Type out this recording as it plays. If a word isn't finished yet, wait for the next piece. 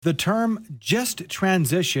The term just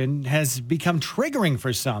transition has become triggering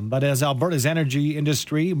for some, but as Alberta's energy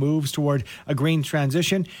industry moves toward a green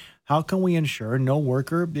transition, how can we ensure no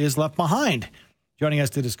worker is left behind? Joining us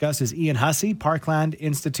to discuss is Ian Hussey, Parkland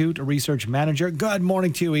Institute Research Manager. Good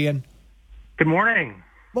morning to you, Ian. Good morning.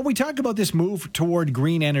 When we talk about this move toward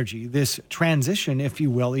green energy, this transition, if you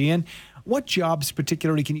will, Ian, what jobs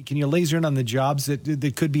particularly, can you laser in on the jobs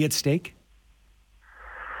that could be at stake?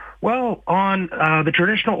 Well, on the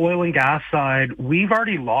traditional oil and gas side, we've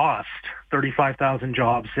already lost 35,000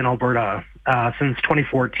 jobs in Alberta since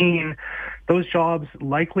 2014. Those jobs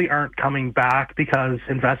likely aren't coming back because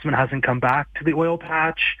investment hasn't come back to the oil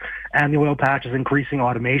patch, and the oil patch is increasing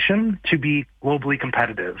automation to be globally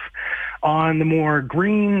competitive. On the more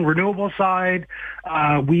green, renewable side,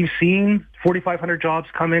 we've seen 4,500 jobs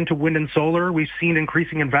come into wind and solar. We've seen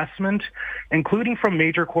increasing investment, including from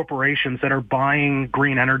major corporations that are buying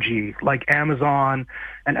green energy, like Amazon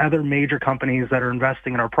and other major companies that are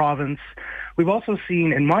investing in our province. We've also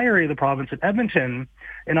seen, in my area of the province, in Edmonton,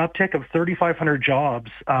 an uptick of 3,500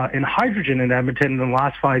 jobs in hydrogen in Edmonton in the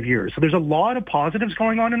last 5 years. So there's a lot of positives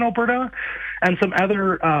going on in Alberta, and some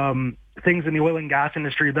other things in the oil and gas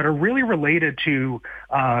industry that are really related to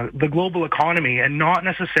the global economy and not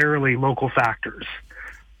necessarily local factors.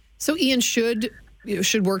 So, Ian, should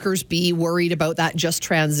workers be worried about that just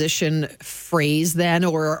transition phrase then,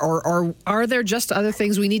 or are there just other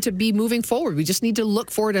things we need to be moving forward? We just need to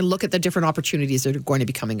look forward and look at the different opportunities that are going to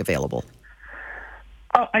be coming available.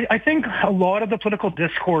 I think a lot of the political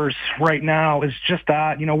discourse right now is just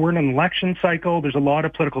that, we're in an election cycle. There's a lot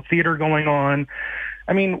of political theater going on.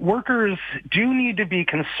 I mean, workers do need to be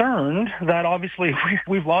concerned that obviously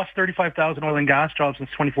we've lost 35,000 oil and gas jobs since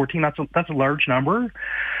 2014. That's a large number.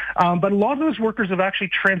 But a lot of those workers have actually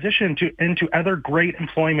transitioned into other great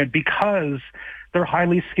employment because they're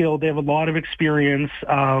highly skilled. They have a lot of experience.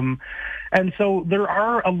 And so there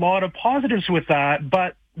are a lot of positives with that.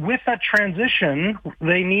 But with that transition,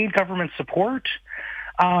 they need government support.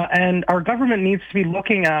 And our government needs to be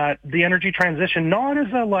looking at the energy transition not as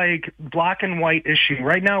a black and white issue.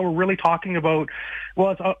 Right now, we're really talking about,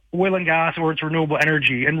 well, it's oil and gas or it's renewable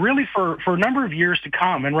energy, and really for a number of years to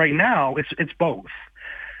come. And right now, it's both.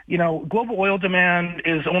 Global oil demand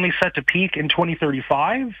is only set to peak in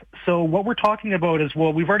 2035. So what we're talking about is,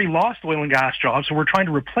 well, we've already lost oil and gas jobs, so we're trying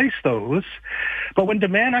to replace those. But when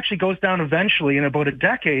demand actually goes down eventually in about a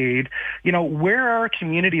decade, where are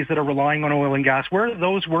communities that are relying on oil and gas? Where are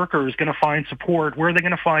those workers going to find support? Where are they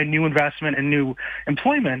going to find new investment and new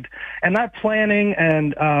employment? And that planning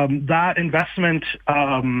and that investment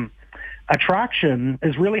attraction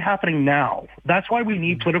is really happening now. That's why we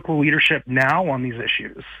need political leadership now on these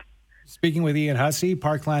issues. Speaking with Ian Hussey,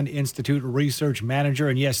 Parkland Institute Research Manager,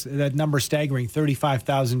 and yes, that number staggering,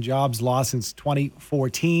 35,000 jobs lost since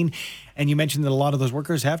 2014. And you mentioned that a lot of those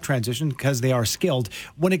workers have transitioned because they are skilled.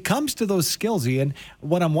 When it comes to those skills, Ian,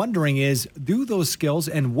 what I'm wondering is, do those skills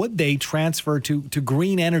and would they transfer to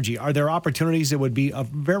green energy? Are there opportunities that would be a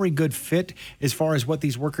very good fit as far as what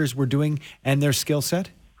these workers were doing and their skill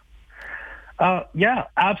set? Yeah,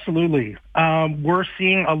 absolutely. We're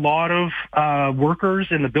seeing a lot of workers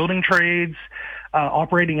in the building trades,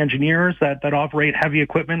 operating engineers that operate heavy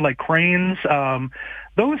equipment like cranes.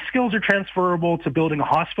 Those skills are transferable to building a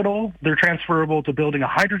hospital. They're transferable to building a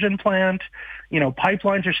hydrogen plant.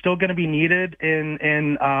 Pipelines are still going to be needed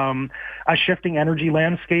in a shifting energy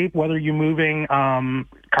landscape, whether you're moving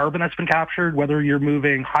carbon that's been captured, whether you're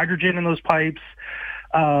moving hydrogen in those pipes.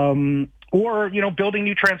 Or, building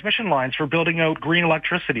new transmission lines for building out green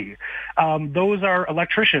electricity. Those are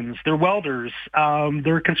electricians, they're welders,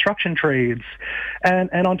 they're construction trades. And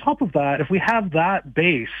on top of that, if we have that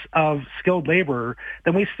base of skilled labor,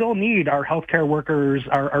 then we still need our healthcare workers,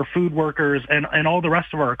 our food workers, and all the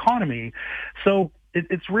rest of our economy. So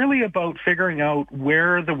it's really about figuring out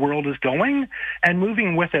where the world is going and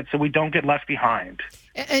moving with it so we don't get left behind.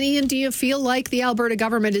 And Ian, do you feel like the Alberta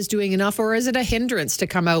government is doing enough, or is it a hindrance to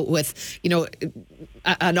come out with,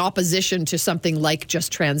 an opposition to something like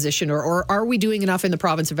just transition? Or are we doing enough in the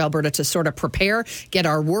province of Alberta to sort of prepare, get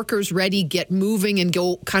our workers ready, get moving, and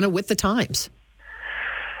go kind of with the times?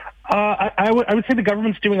 I would say the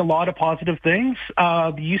government's doing a lot of positive things.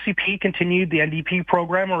 The UCP continued the NDP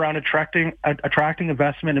program around attracting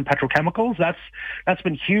investment in petrochemicals. That's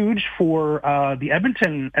been huge for the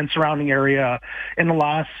Edmonton and surrounding area in the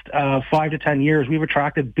last 5 to 10 years. We've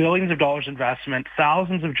attracted billions of dollars investment,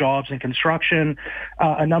 thousands of jobs in construction,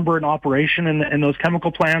 a number in operation in those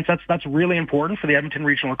chemical plants. That's really important for the Edmonton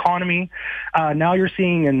regional economy. Now you're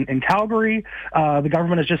seeing in Calgary, the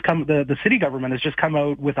city government has just come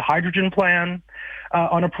out with a hydrogen hydrogen plan.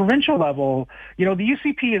 On a provincial level, the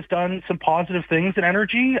UCP has done some positive things in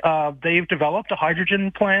energy. They've developed a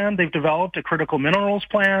hydrogen plan. They've developed a critical minerals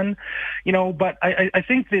plan. But I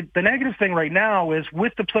think that the negative thing right now is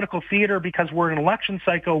with the political theater, because we're in an election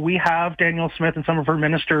cycle, we have Danielle Smith and some of her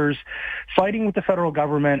ministers fighting with the federal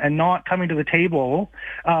government and not coming to the table,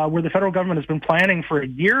 where the federal government has been planning for a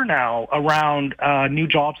year now around new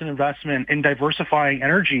jobs and investment in diversifying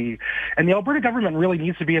energy. And the Alberta government really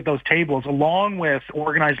needs to be at those tables, along with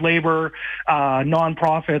organized labor,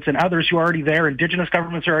 nonprofits, and others who are already there. Indigenous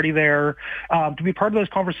governments are already there to be part of those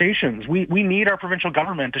conversations. We need our provincial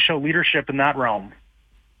government to show leadership in that realm.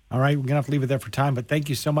 All right, we're going to have to leave it there for time, but thank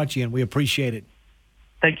you so much, Ian. We appreciate it.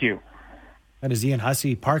 Thank you. That is Ian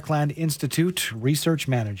Hussey, Parkland Institute Research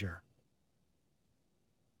Manager.